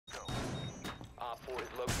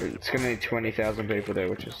It's gonna need 20,000 people there,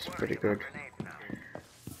 which is pretty good.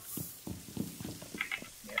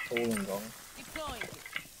 Yeah, falling gone.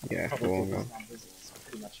 Yeah, Probably falling because gone. it's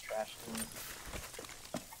pretty much trash.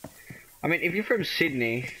 I mean, if you're from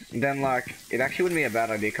Sydney, then like, it actually wouldn't be a bad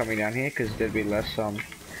idea coming down here, because there'd be less,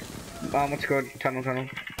 what's it called? Tunnel.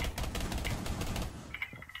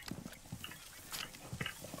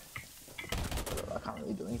 I can't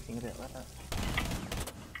really do anything about that.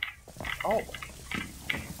 Oh!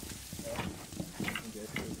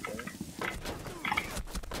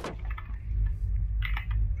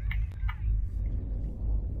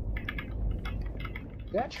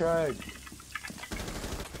 That's right.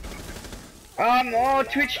 Oh,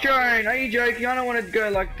 Twitch drone, are you joking? I don't want to go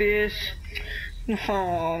like this.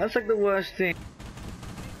 Oh, that's like the worst thing.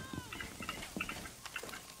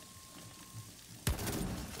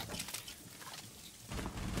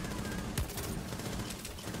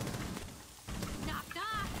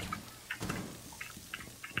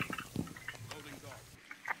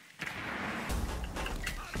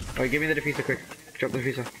 Oh, give me the diffuser quick. Drop the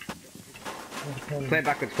diffuser. Play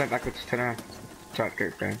backwards, turn around. Sorry,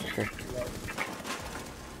 go, just go.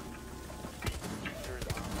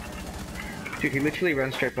 Dude, he literally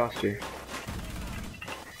ran straight past you.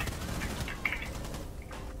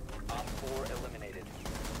 Op 4 eliminated.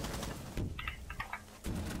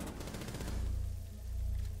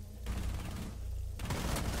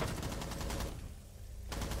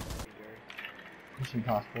 Pushing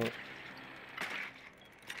passport.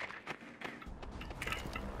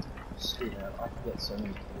 Screw that, I can get so many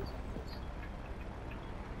kills with this.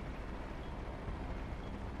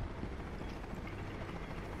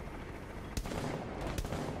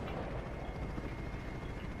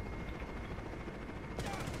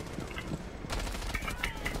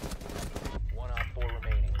 One Op 4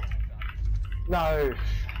 remaining. No!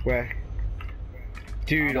 Where?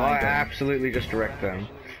 Dude, Oh I my God. absolutely just wrecked them.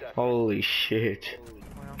 Holy shit.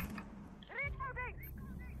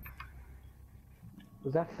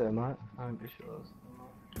 Was that thermite? I'm pretty sure it was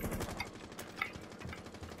thermite.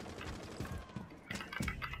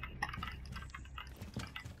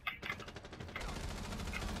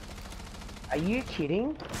 Are you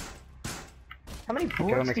kidding? How many Get on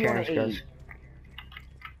bullets the do you want cameras, to guys. eat?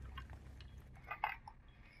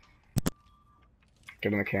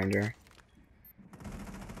 Get on the camera.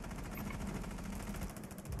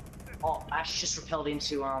 Oh, Ash just repelled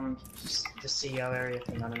into the CEO area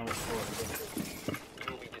thing. I don't know what to call it.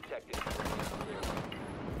 You will be detected.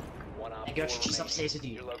 One Op And 4 Ghost is just remaining. upstairs with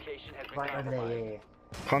Your you. location has been Right over there, compromised.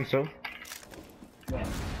 yeah. Console. Yeah,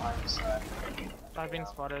 I'm sorry. I've been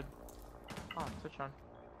spotted. Oh, switch on.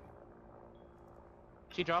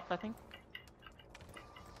 She dropped, I think.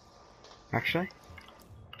 Actually?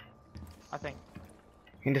 I think.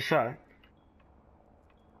 In the side?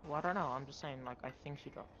 Well, I don't know. I'm just saying, like, I think she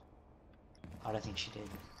dropped. I don't think she did.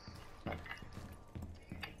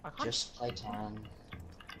 I can't. Just play down.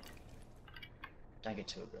 Don't get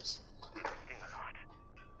too aggressive.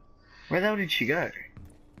 Where the hell did she go?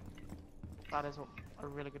 That is a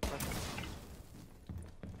really good question.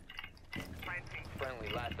 Friendly,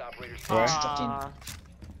 last operator Where? Just dropped in.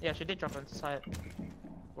 Yeah, she did drop into site.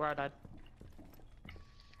 Where I died.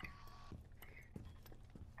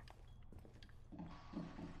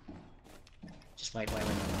 Just wait.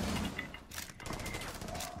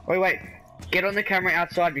 Wait. Get on the camera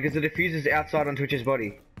outside because the diffuser's outside on Twitch's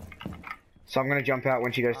body. So I'm gonna jump out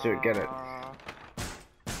when she goes to get it.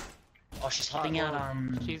 Oh, she's hopping out.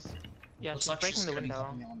 She's. Yeah, Looks she's like breaking she's the coming window.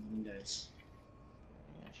 hopping on the windows.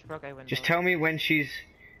 Yeah, she broke a window. Just tell me when she's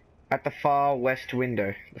at the far west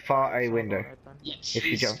window. The far A window. Yeah, she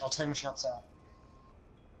she's. jumps. I'll tell you when she hops out.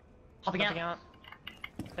 Hopping Hopping out.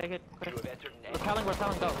 out. Take it, quick. You have entered an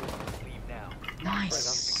Repelling, go. Leave now.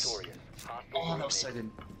 Nice. Victorious. Hostile Oh, that was so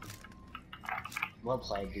eliminated. good. Well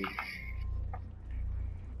played, dude.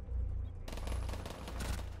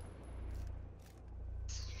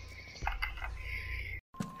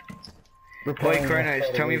 Wait, Chronos,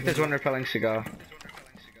 tell me if there's one repelling cigar.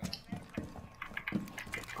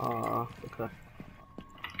 Okay.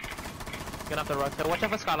 Get off the road. So watch out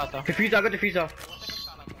for Scarlet though. Diffuser, I got diffuser.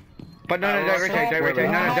 But no, don't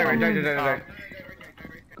rotate. Don't.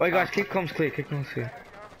 Wait guys, keep comms clear,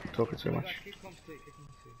 Talking so much.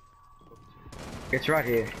 It's right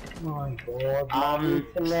here. My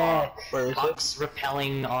god, Bugs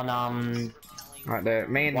repelling on Right there.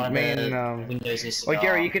 one of the windows is. Oh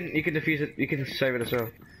Jerry, you can defuse it, you can save it as well.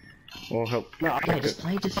 Or help. Yeah, just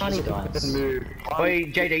play diffuser, guys.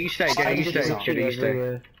 Wait, JD, you stay, JD, you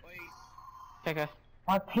stay. Okay.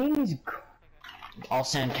 my ping is. I'll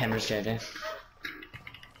stand cameras, JJ.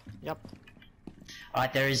 Yep.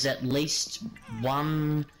 Alright, there is at least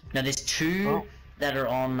one. No, there's two that are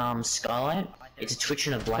on Skylight. It's a Twitch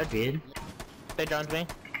and a Blackbeard. They droned me.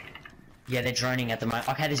 Yeah, they're droning at the moment.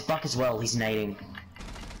 Okay, there's Buck as well. He's nading.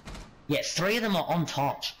 Yeah, 3 of them are on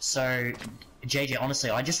top. So, JJ, honestly,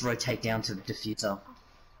 I just rotate down to the diffuser.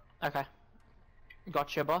 Okay.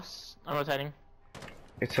 Gotcha, boss. I'm rotating.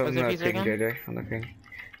 It's on Was the it thing, again? JJ. On the thing.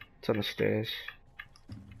 It's on the stairs.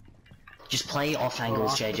 Just play off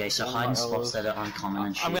angles, JJ. So hide in spots that are uncommon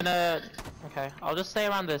and shit. I'm gonna. Okay, I'll just stay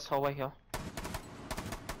around this hallway here.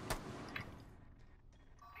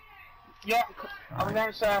 Yeah, I'm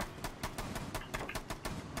going, sir.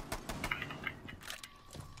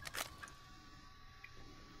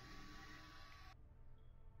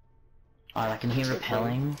 Alright, I can hear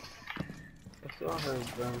repelling. I saw her,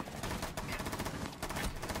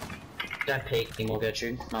 Don't peek anymore,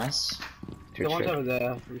 Gertrude. Nice. Dude, the one's shit. over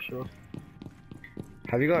there, I'm pretty sure.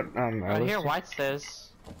 Have you got I hear Alice? white stairs.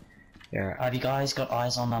 Yeah. Have you guys got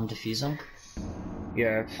eyes on diffuser?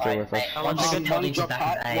 Yeah, it's still with us. I want to get One into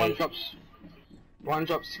back of A. One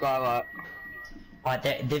drops Skylight.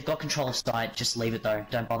 Alright, they've got control of sight. Just leave it though.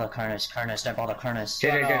 Don't bother Kronos. Kronos, don't bother Kronos.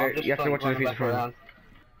 JJ, I'm JJ, just you have to watch the running diffuser back around.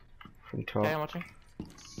 from Okay, I'm top. watching.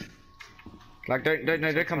 Like,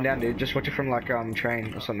 don't come down, dude. Just watch it from like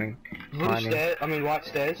train or something. Blue Behind you. stairs, I mean white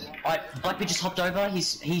stairs. Alright, Blackbeard just hopped over.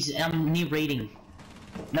 He's near reading.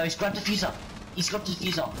 No, he's grabbed diffuser. He's got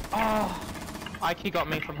diffuser. Oh, IQ got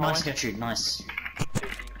me from hallway. Nice, Gertrude. Nice. 15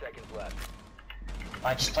 seconds left.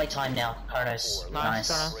 Alright, just play time now. Kronos. Nice, Nice.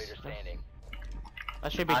 Kronos. Operator standing.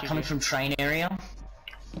 That should be Coming GG. from train area.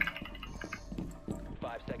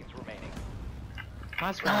 5 seconds remaining.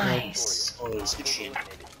 Nice round. Nice. Boys, good shit.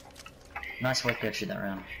 Eliminated. Nice work, Gertrude, that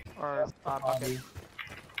round. Or bucket.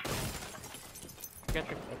 Get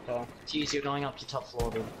your Okay. Jeez, you're going up to top floor,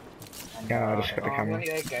 dude. And, Yeah, I just got the I'm camera.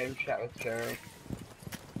 gonna go game chat with Jerry.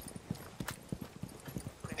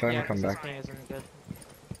 Tell him yeah, to come 'cause back. this thing isn't good.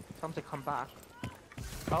 Tell him to come back.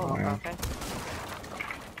 Oh, Yeah. okay.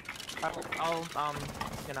 I'll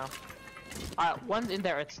you know. One's in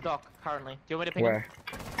there. It's stuck currently. Do you want me to ping him? Where?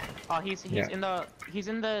 Oh, he's Yeah. in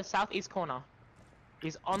the southeast corner.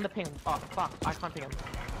 He's on the ping. Oh fuck! I can't ping him.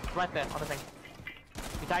 Right there on the ping.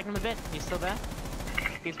 You tagged him a bit. He's still there.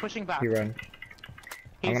 He's pushing back. He ran.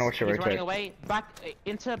 I'm gonna watch you He's rotate. running away back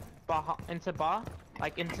into bar,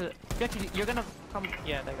 like into. You're gonna come.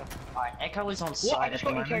 Yeah, there you go. Alright, Echo is on What? I site at just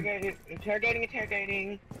the got moment.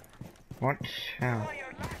 interrogating. What? How?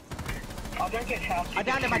 I don't get how. I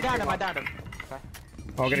downed him. Okay.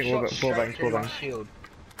 Oh, I'm getting four bangs. Shield.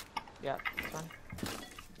 Yeah, it's fine.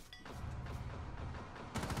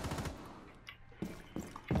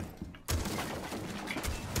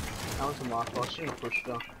 That was a mark. I shouldn't have pushed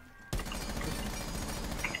her.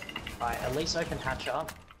 Alright, at least open hatch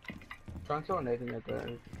up. Try and throw a nade in there,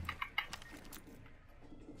 though.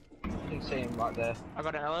 You can see him right there. I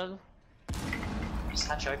got an L. Is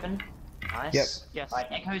hatch open? Nice. Yep. Yes. Alright,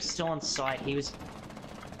 Echo's still on site. He was.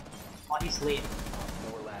 Oh, he's lit.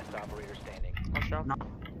 4 last operator standing. I'm sure. No.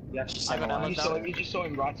 You actually I said got alive. Ellen You just saw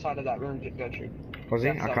him right side of that room, Gertrude. Was he?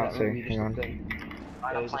 Right I side of can't that room, see. you Hang just on. looked in. Alright, Yeah,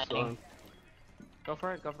 I'm you just saw planning. him. Go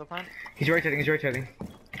for it. Go for the plan. He's rotating.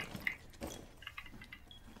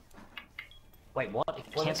 Wait, what? It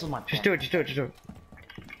cancelled my plan. Just do it. Go.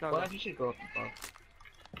 Why go. don't you should go up the bar?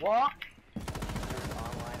 What?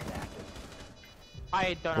 Online and active.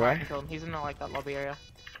 I don't know Where? how to kill him. He's in like that lobby area.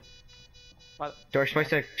 But You're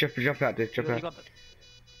supposed to jump out, dude. Jump you out.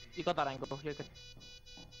 got that angle. You're good.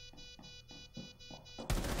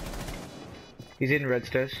 He's in red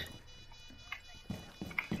stairs.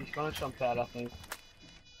 He's gonna jump out, I think.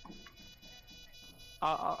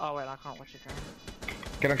 Oh wait, I can't watch it.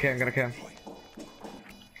 Get on cam.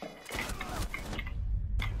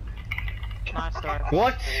 Nice start.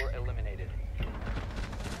 What? 4 eliminated.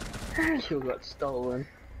 Kill got stolen.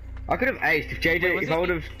 I could have aced if was I it- would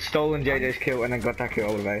have stolen JJ's kill and then got that kill,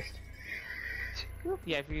 I would have aced.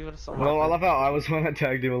 Yeah, if you would have saw. Well, I love how I was one that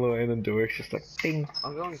tagged him all the way and then Duick's just like, ding.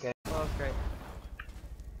 I'm going game. That was great.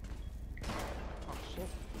 Oh shit.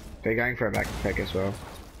 They're going for a back pick as well.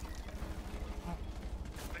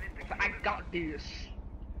 I got this.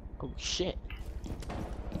 Oh shit.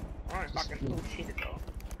 Alright, fucking bullshit though.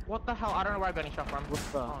 What the hell? I don't know where I got any shot from. What's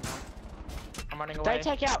that? Oh no. I'm running away. They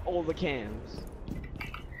take out all the cams.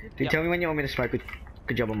 Dude, tell me when you want me to smoke.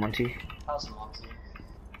 Good job on Monty. That was a monster.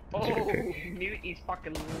 Oh, That's a good pick. Mute is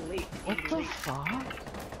fucking lit. What the fuck?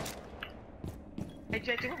 Hey,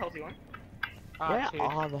 JJ, what health you on? Ah, two.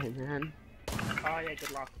 are they, man? Oh yeah,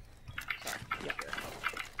 good luck. Sorry. Yeah.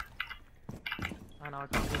 I know I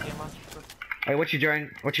can't do too much. But... Hey, what's your drone,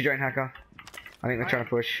 hacker? I think they're trying to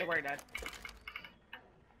push. Don't worry, Dad.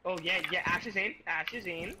 Oh yeah, yeah. Ash is in. Ash is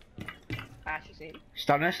in. Ash is in.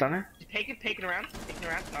 Stunner, stunner. Just peeking around.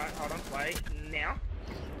 Alright, hold on. Wait. Now.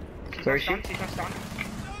 Where is she? She's not stunned.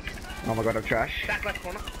 Oh my god, I'm trash. Back left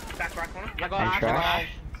corner. Back right corner. I got I'm Ash, I got trash.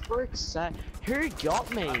 Ash. Frick's sake. Who got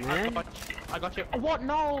me, man? I got you. Oh, what?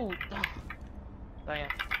 No! Dang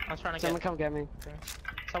it. I was trying to Someone get... come get me.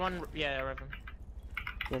 Someone... Yeah, Revan.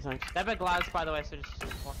 Yeah, thanks. They have a glass, by the way, so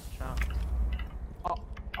just watch out.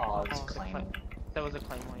 Oh, it's Oh, Claymore. there was a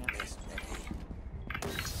Claymore, yeah.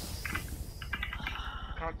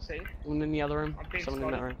 Can't see. One in the other room. I'm being Someone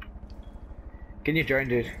in that spotted. room. Get in your drone,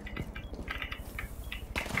 dude.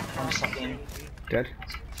 I'm stuck in. Dead.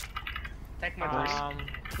 Take my drone.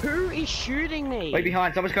 Who is shooting me? Wait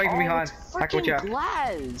behind, someone's coming from behind. It's Hack, watch freaking out.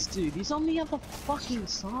 Glaz, dude. He's on the other fucking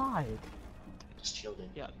side. Just chilled in.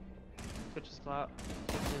 Yeah. Switch is flat.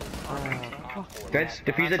 Dead.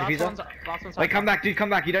 Diffuser, diffuser. Last one's Wait, come back, dude, come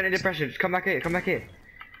back. You don't need the pressure. Just come back here, come back here.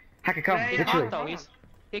 Hacker, come. Yeah, He Literally. can't though,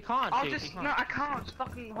 he can't, I'll dude, just he can't. no, I can't. Just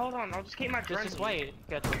fucking hold on. I'll just keep my drone. Just wait.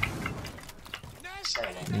 Good. Sorry,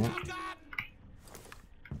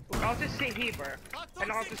 I'll just sit here, bro,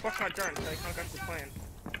 and I'll just watch my drone so I can't go to the plan.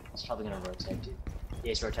 It's probably gonna rotate, dude. Yeah,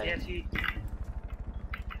 he's rotating. Yes, he.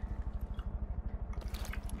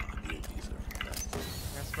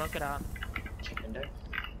 Yeah, smoke it out. Check window.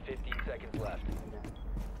 15 seconds left.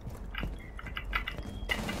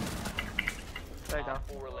 There you go. Op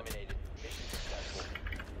 4 eliminated. Mission successful.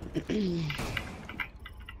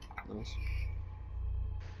 Nice.